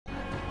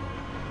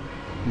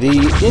The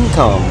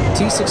Incom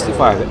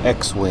T-65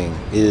 X-Wing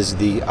is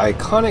the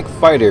iconic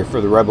fighter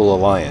for the Rebel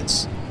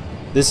Alliance.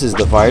 This is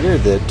the fighter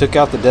that took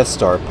out the Death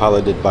Star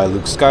piloted by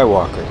Luke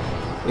Skywalker.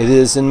 It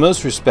is in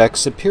most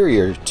respects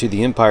superior to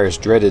the Empire's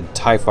dreaded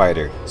TIE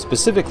fighter,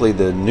 specifically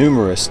the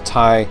numerous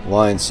TIE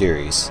line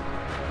series.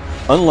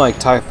 Unlike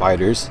TIE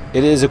fighters,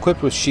 it is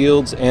equipped with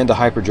shields and a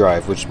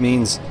hyperdrive, which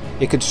means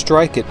it could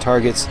strike at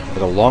targets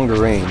at a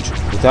longer range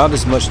without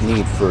as much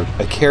need for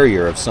a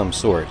carrier of some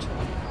sort.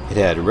 It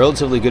had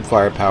relatively good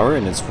firepower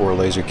in its 4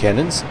 laser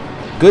cannons,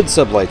 good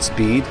sublight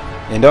speed,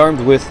 and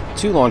armed with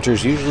 2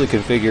 launchers usually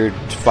configured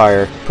to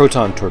fire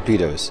proton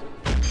torpedoes.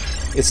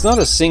 It's not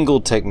a single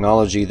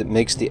technology that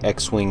makes the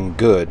X-Wing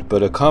good,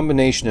 but a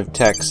combination of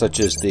tech such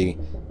as the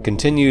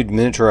continued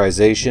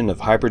miniaturization of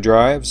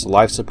hyperdrives,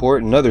 life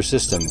support, and other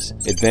systems,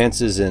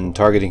 advances in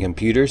targeting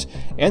computers,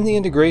 and the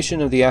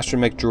integration of the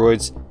astromech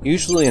droids,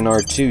 usually an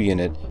R2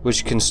 unit,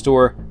 which can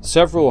store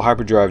several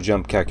hyperdrive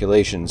jump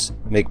calculations,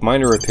 make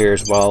minor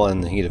repairs while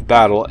in the heat of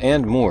battle,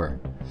 and more.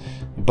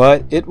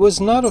 But it was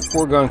not a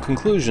foregone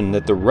conclusion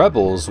that the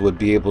Rebels would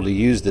be able to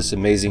use this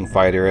amazing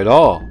fighter at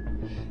all.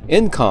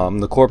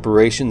 Incom, the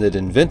corporation that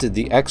invented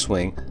the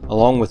X-Wing,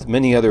 along with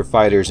many other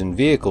fighters and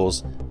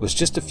vehicles, was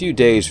just a few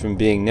days from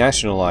being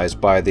nationalized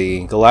by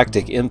the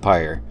Galactic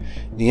Empire.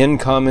 The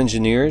Incom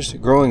engineers,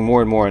 growing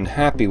more and more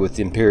unhappy with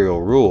the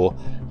Imperial rule,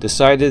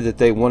 decided that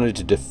they wanted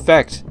to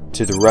defect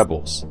to the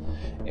Rebels,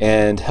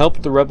 and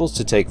helped the Rebels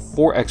to take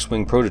 4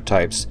 X-Wing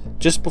prototypes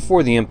just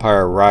before the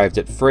Empire arrived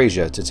at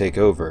Freyja to take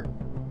over.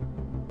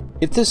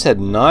 If this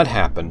had not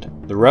happened,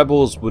 the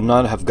Rebels would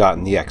not have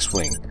gotten the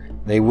X-Wing.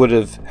 They would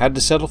have had to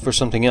settle for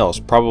something else,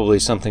 probably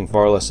something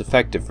far less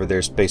effective for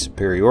their space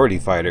superiority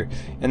fighter,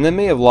 and they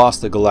may have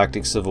lost the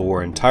Galactic Civil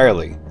War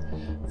entirely.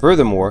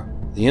 Furthermore,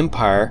 the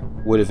Empire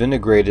would have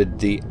integrated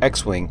the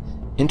X-Wing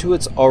into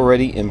its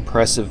already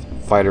impressive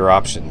fighter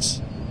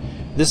options.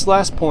 This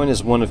last point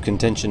is one of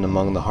contention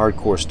among the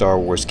hardcore Star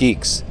Wars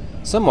geeks.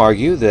 Some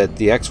argue that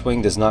the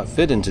X-Wing does not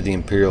fit into the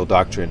Imperial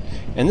doctrine,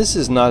 and this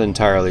is not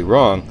entirely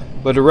wrong,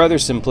 but a rather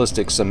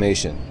simplistic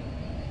summation.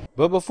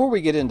 But before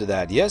we get into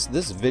that, yes,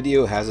 this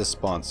video has a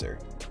sponsor.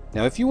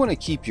 Now, if you want to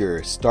keep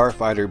your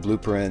starfighter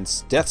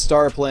blueprints, Death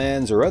Star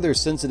plans, or other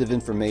sensitive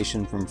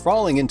information from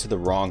falling into the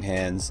wrong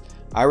hands,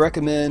 I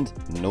recommend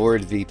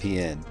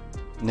NordVPN.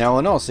 Now,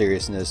 in all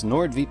seriousness,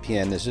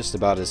 NordVPN is just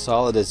about as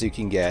solid as you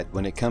can get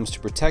when it comes to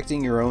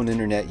protecting your own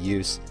internet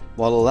use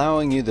while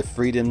allowing you the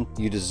freedom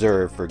you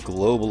deserve for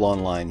global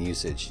online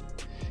usage.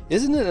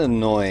 Isn't it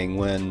annoying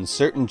when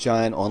certain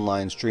giant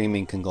online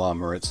streaming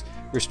conglomerates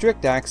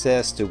restrict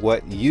access to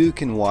what you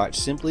can watch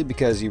simply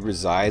because you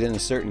reside in a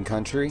certain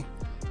country?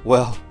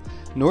 Well,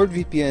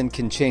 NordVPN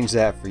can change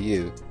that for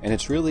you, and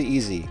it's really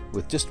easy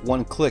with just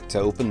one click to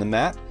open the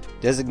map,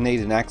 designate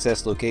an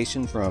access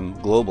location from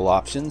global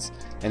options,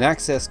 and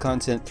access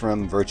content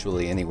from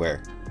virtually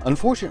anywhere.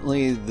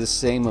 Unfortunately, the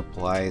same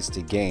applies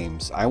to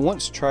games. I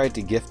once tried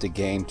to gift a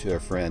game to a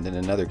friend in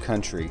another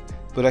country,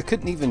 but I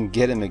couldn't even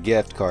get him a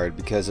gift card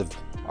because of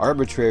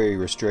arbitrary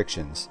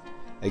restrictions.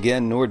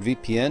 Again,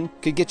 NordVPN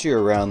could get you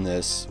around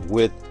this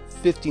with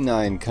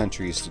 59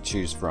 countries to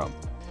choose from.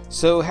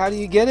 So how do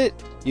you get it?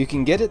 You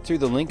can get it through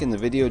the link in the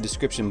video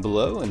description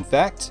below. In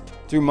fact,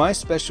 through my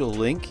special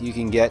link, you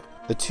can get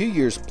a 2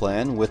 years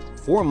plan with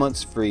 4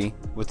 months free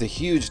with a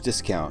huge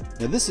discount.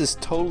 Now this is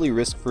totally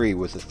risk-free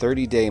with a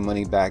 30-day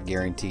money-back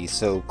guarantee,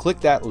 so click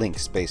that link,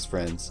 space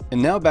friends.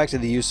 And now back to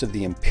the use of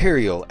the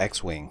Imperial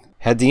X-Wing.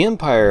 Had the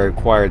Empire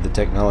acquired the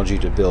technology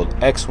to build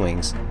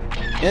X-Wings,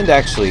 and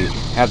actually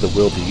had the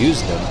will to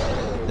use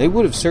them, they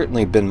would have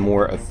certainly been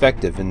more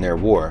effective in their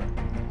war.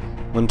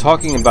 When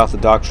talking about the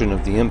doctrine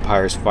of the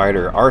Empire's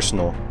fighter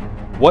arsenal,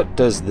 what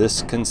does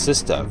this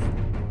consist of?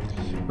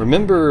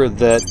 Remember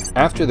that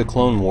after the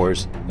Clone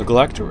Wars, the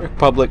Galactic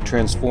Republic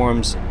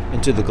transforms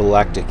into the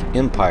Galactic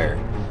Empire,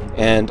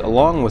 and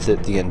along with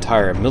it the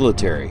entire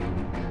military.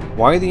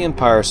 Why the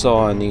Empire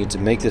saw a need to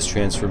make this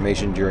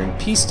transformation during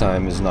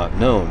peacetime is not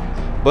known,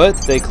 but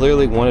they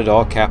clearly wanted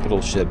all capital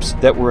ships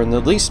that were in the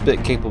least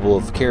bit capable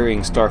of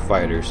carrying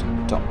starfighters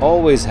to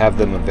always have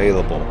them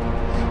available.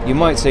 You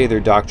might say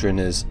their doctrine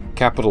is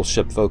capital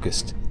ship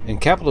focused,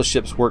 and capital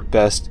ships work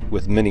best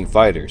with many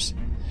fighters.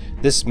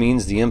 This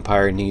means the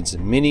Empire needs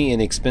many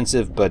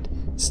inexpensive but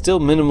still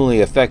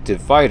minimally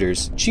effective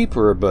fighters,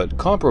 cheaper but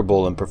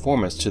comparable in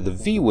performance to the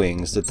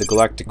V-Wings that the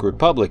Galactic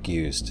Republic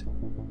used.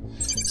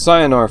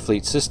 Scion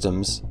Fleet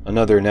Systems,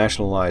 another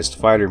nationalized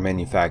fighter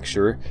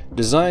manufacturer,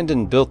 designed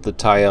and built the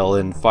TIE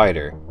LN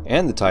fighter,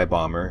 and the TIE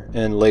Bomber,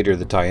 and later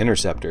the TIE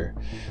Interceptor.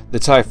 The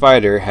TIE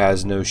Fighter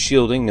has no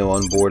shielding, no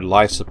onboard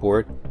life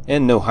support,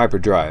 and no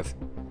hyperdrive.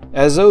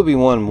 As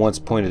Obi-Wan once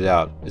pointed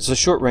out, it's a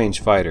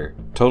short-range fighter,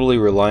 totally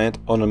reliant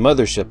on a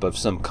mothership of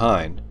some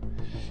kind.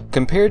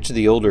 Compared to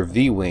the older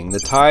V-Wing, the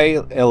TIE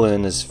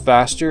LN is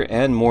faster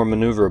and more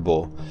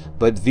maneuverable,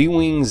 but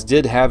V-Wings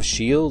did have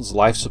shields,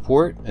 life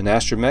support, an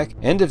astromech,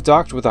 and if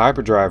docked with a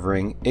hyperdrive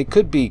ring, it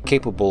could be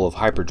capable of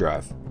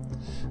hyperdrive.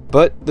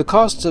 But the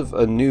cost of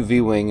a new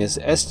V-Wing is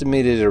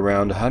estimated at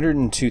around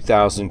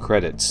 102,000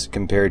 credits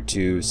compared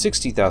to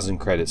 60,000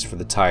 credits for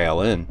the TIE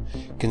LN.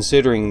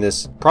 Considering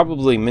this,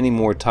 probably many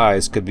more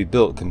TIEs could be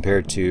built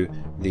compared to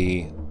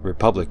the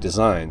Republic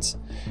designs.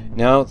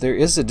 Now, there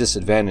is a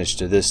disadvantage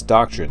to this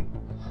doctrine.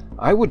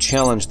 I would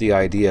challenge the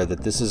idea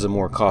that this is a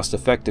more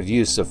cost-effective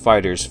use of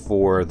fighters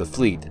for the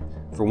fleet.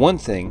 For one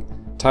thing,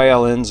 TIE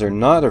LNs are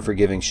not a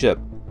forgiving ship.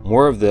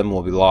 More of them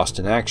will be lost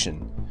in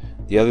action.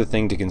 The other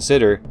thing to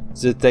consider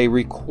is that they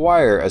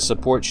require a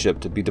support ship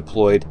to be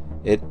deployed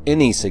at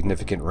any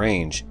significant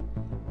range.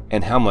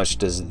 And how much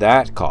does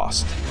that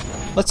cost?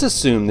 Let's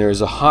assume there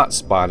is a hot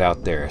spot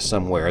out there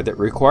somewhere that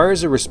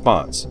requires a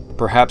response.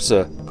 Perhaps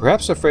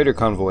a freighter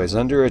convoy is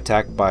under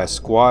attack by a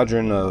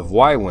squadron of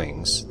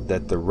Y-Wings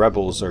that the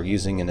rebels are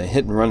using in a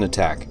hit-and-run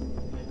attack.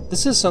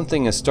 This is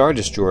something a Star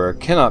Destroyer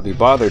cannot be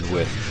bothered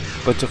with,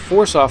 but to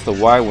force off the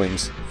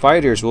Y-Wings,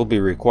 fighters will be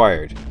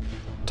required.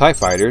 TIE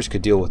fighters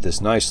could deal with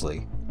this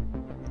nicely.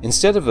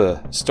 Instead of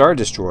a Star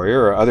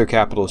Destroyer or other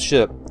capital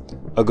ship,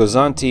 a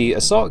Gozanti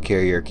assault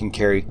carrier can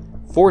carry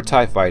 4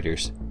 TIE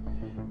fighters.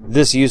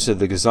 This use of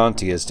the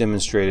Gozanti is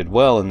demonstrated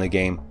well in the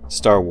game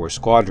Star Wars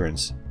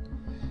Squadrons.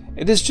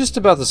 It is just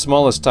about the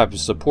smallest type of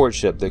support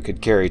ship that could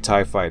carry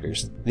TIE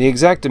fighters. The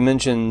exact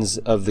dimensions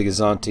of the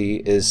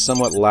Gozanti is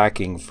somewhat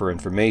lacking for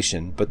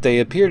information, but they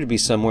appear to be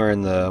somewhere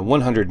in the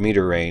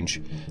 100-meter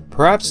range.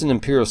 Perhaps an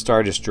Imperial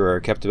Star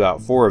Destroyer kept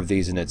about 4 of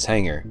these in its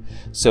hangar,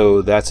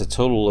 so that's a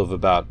total of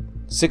about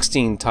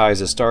 16 TIEs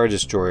a Star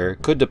Destroyer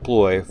could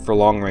deploy for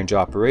long-range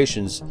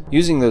operations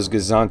using those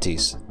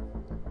Gozantis.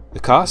 The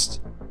cost?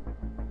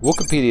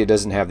 Wikipedia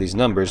doesn't have these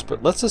numbers,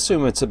 but let's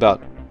assume it's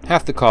about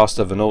half the cost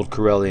of an old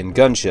Corellian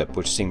gunship,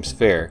 which seems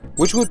fair,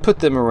 which would put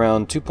them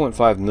around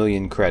 2.5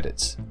 million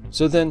credits.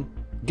 So then,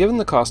 given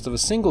the cost of a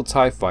single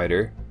TIE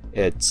fighter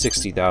at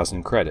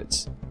 60,000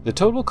 credits, the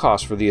total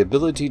cost for the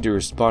ability to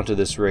respond to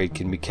this raid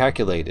can be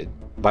calculated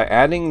by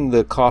adding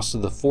the cost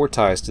of the 4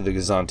 TIEs to the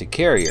Gozanti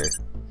carrier,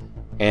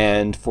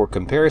 and for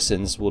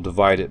comparisons we'll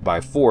divide it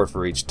by 4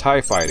 for each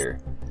TIE fighter,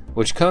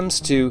 which comes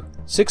to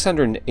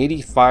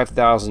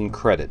 685,000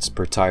 credits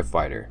per TIE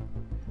fighter.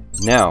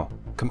 Now,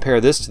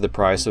 compare this to the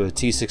price of a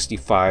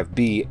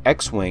T-65B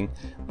X-Wing,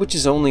 which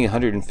is only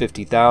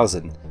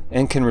 150,000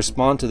 and can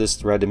respond to this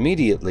threat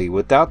immediately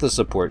without the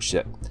support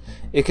ship.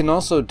 It can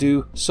also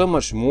do so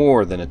much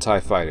more than a TIE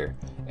fighter,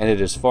 and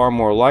it is far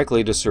more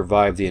likely to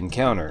survive the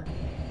encounter.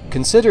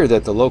 Consider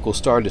that the local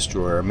Star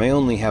Destroyer may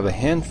only have a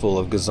handful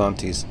of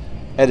Gozantis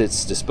at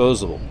its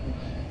disposal,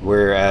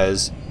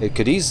 whereas it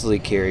could easily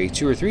carry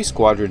 2 or 3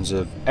 squadrons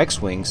of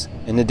X-Wings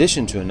in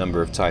addition to a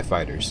number of TIE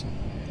fighters.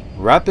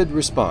 Rapid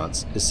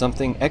response is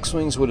something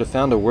X-Wings would have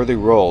found a worthy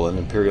role in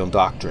Imperial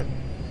doctrine.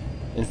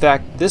 In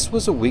fact, this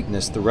was a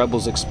weakness the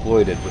rebels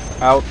exploited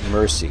without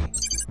mercy.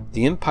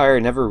 The Empire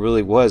never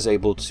really was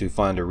able to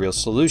find a real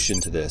solution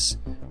to this.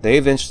 They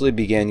eventually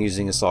began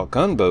using assault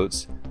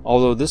gunboats,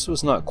 although this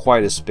was not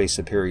quite a space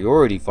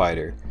superiority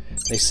fighter.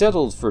 They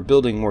settled for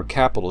building more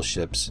capital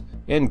ships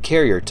and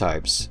carrier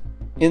types.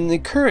 In the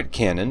current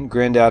canon,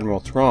 Grand Admiral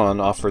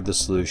Thrawn offered the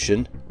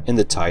solution in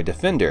the TIE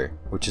Defender,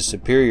 which is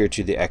superior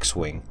to the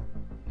X-Wing.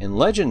 In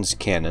Legends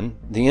canon,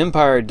 the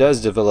Empire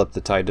does develop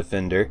the TIE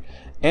Defender,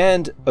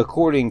 and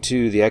according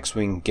to the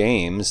X-Wing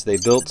games, they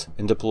built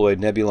and deployed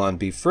Nebulon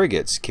B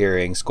frigates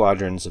carrying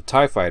squadrons of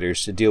TIE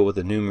fighters to deal with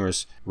the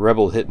numerous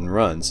rebel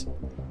hit-and-runs.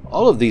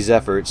 All of these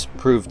efforts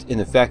proved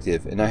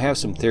ineffective, and I have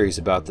some theories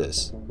about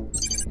this.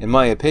 In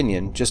my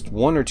opinion, just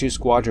 1 or 2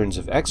 squadrons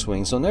of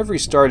X-Wings on every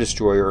Star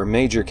Destroyer or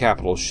major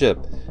capital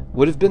ship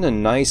would have been a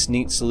nice,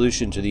 neat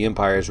solution to the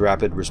Empire's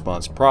rapid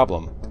response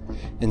problem.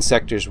 In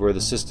sectors where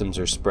the systems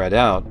are spread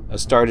out, a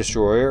Star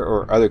Destroyer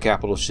or other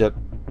capital ship,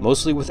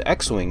 mostly with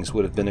X-Wings,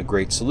 would have been a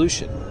great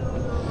solution.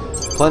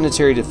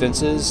 Planetary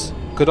defenses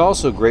could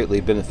also greatly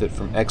benefit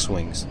from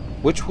X-Wings,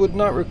 which would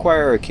not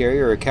require a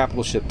carrier or a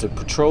capital ship to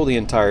patrol the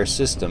entire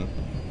system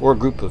or a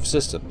group of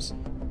systems.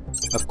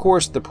 Of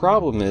course, the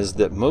problem is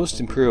that most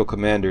Imperial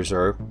commanders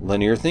are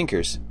linear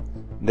thinkers.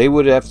 They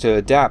would have to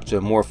adapt to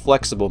a more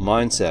flexible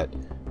mindset,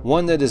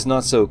 one that is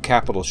not so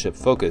capital ship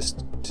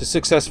focused, to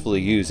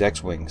successfully use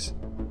X-Wings.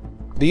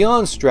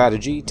 Beyond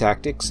strategy,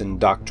 tactics, and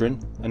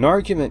doctrine, an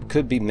argument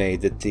could be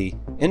made that the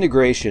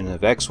integration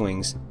of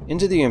X-Wings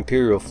into the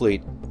Imperial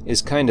fleet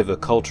is kind of a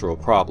cultural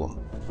problem.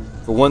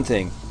 For one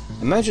thing,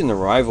 imagine the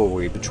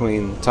rivalry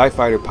between TIE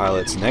fighter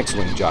pilots and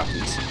X-Wing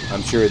jockeys.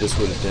 I'm sure this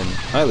would have been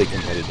highly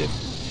competitive.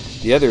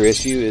 The other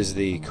issue is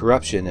the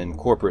corruption and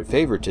corporate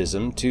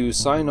favoritism to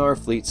Sienar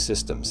fleet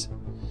systems.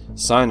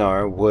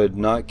 Sienar would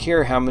not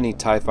care how many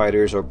TIE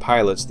fighters or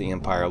pilots the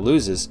Empire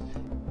loses.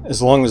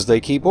 As long as they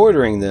keep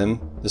ordering them,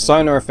 the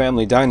Sienar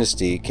family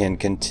dynasty can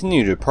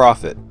continue to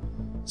profit.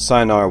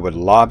 Sienar would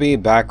lobby,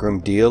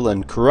 backroom deal,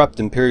 and corrupt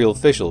Imperial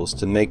officials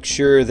to make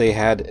sure they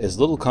had as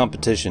little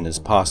competition as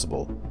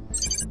possible.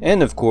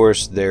 And of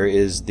course, there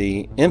is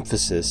the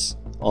emphasis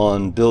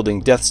on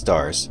building Death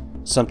Stars,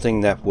 something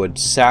that would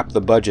sap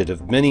the budget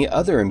of many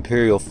other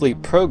Imperial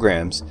fleet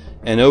programs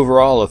and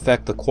overall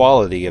affect the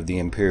quality of the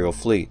Imperial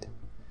fleet.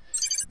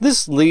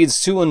 This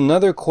leads to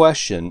another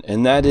question,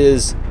 and that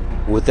is,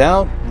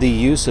 without the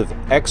use of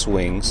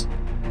X-Wings,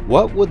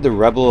 what would the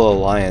Rebel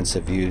Alliance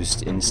have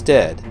used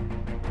instead?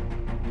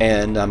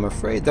 And I'm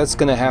afraid that's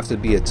going to have to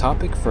be a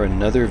topic for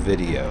another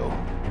video.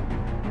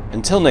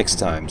 Until next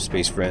time,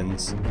 space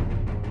friends.